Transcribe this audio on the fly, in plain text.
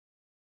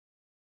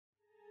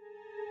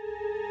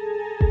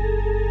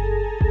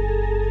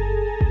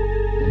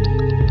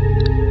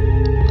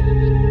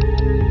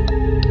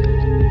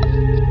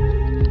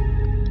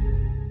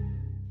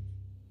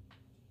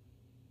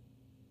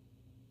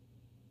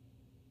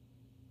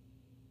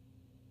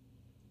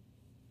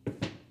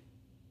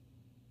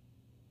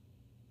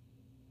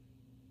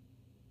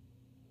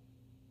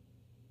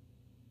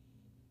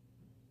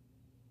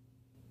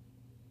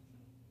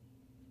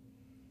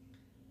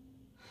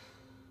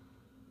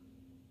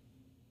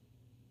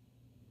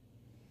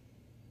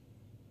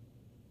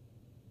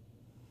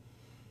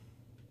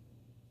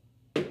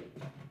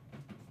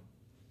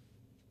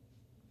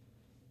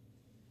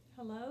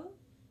Hello?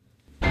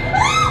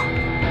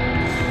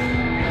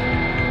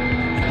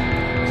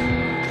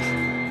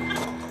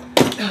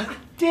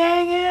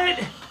 Dang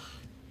it!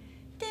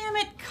 Damn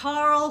it,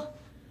 Carl!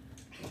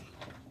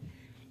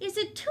 Is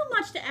it too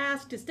much to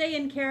ask to stay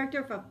in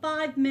character for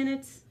 5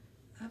 minutes?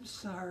 I'm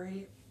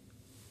sorry.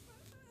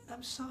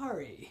 I'm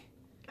sorry.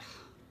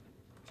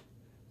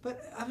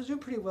 But I was doing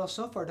pretty well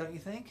so far, don't you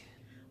think?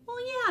 Well,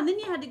 yeah, and then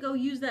you had to go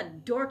use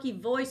that dorky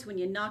voice when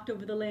you knocked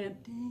over the lamp.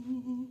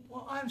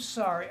 Well, I'm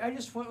sorry. I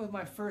just went with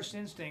my first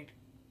instinct.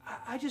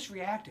 I just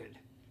reacted.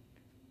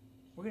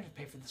 We're going to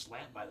pay for this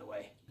lamp, by the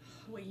way.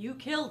 Well, you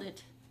killed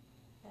it.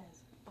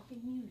 As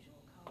fucking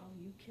usual, Carl,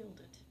 you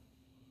killed it.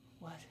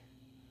 What?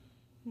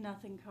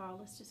 Nothing, Carl.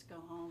 Let's just go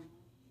home.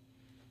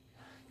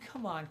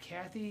 Come on,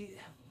 Kathy.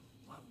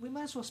 We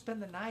might as well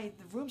spend the night.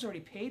 The room's already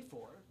paid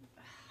for.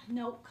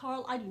 No,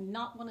 Carl, I do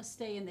not want to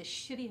stay in this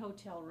shitty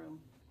hotel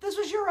room. This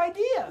was your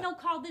idea. No,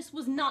 Carl, this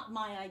was not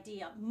my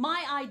idea.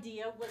 My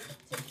idea was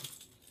to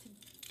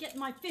get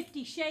my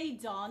 50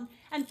 Shades on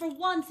and for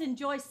once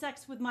enjoy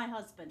sex with my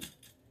husband.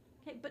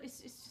 Okay, but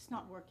it's just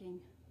not working.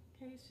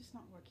 Okay, it's just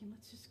not working.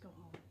 Let's just go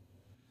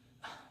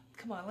home.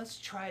 Come on, let's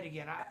try it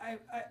again.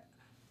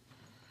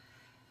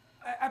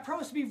 I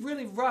promise to be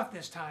really rough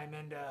this time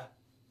and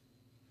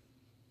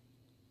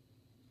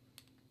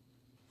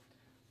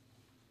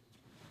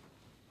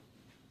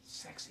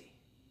sexy.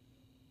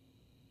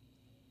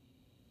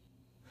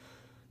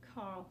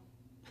 Carl,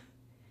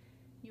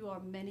 you are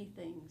many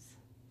things.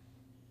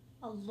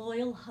 A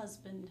loyal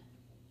husband,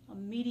 a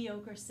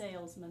mediocre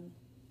salesman,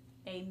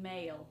 a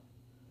male.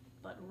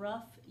 But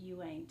rough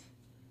you ain't.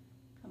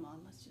 Come on,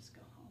 let's just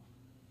go home.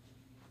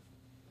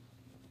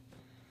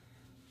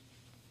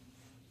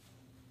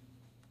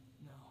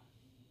 No.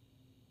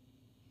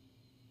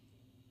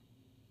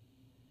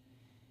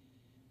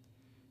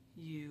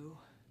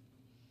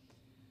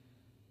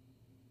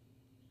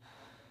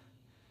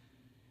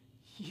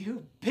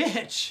 You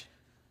bitch!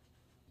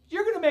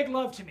 You're gonna make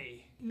love to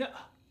me.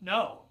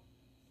 No.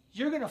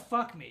 You're gonna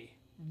fuck me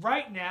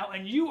right now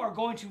and you are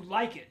going to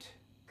like it.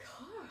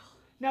 Carl!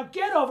 Now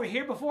get over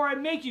here before I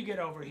make you get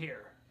over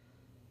here.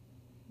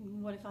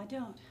 What if I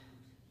don't?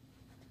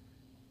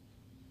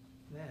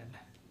 Then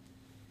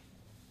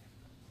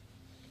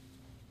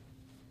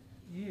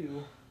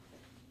you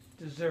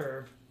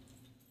deserve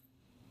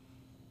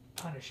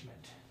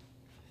punishment.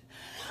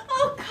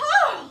 Oh,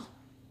 Carl!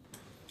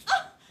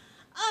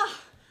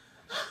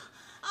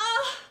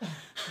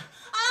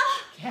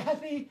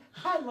 Kathy,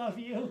 I love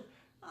you.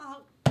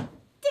 Oh, damn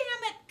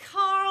it,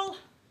 Carl!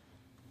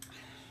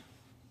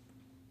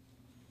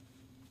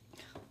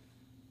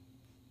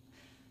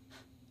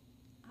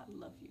 I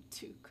love you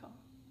too, Carl.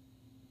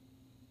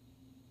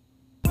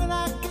 When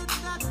I get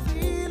that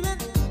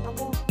feeling, I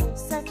want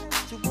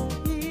sexual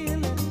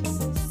healing,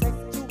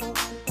 sexual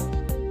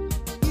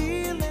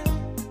healing.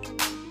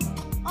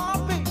 Oh,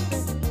 baby,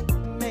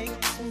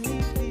 makes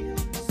me feel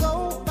so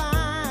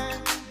fine.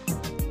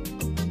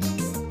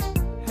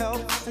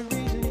 Helps to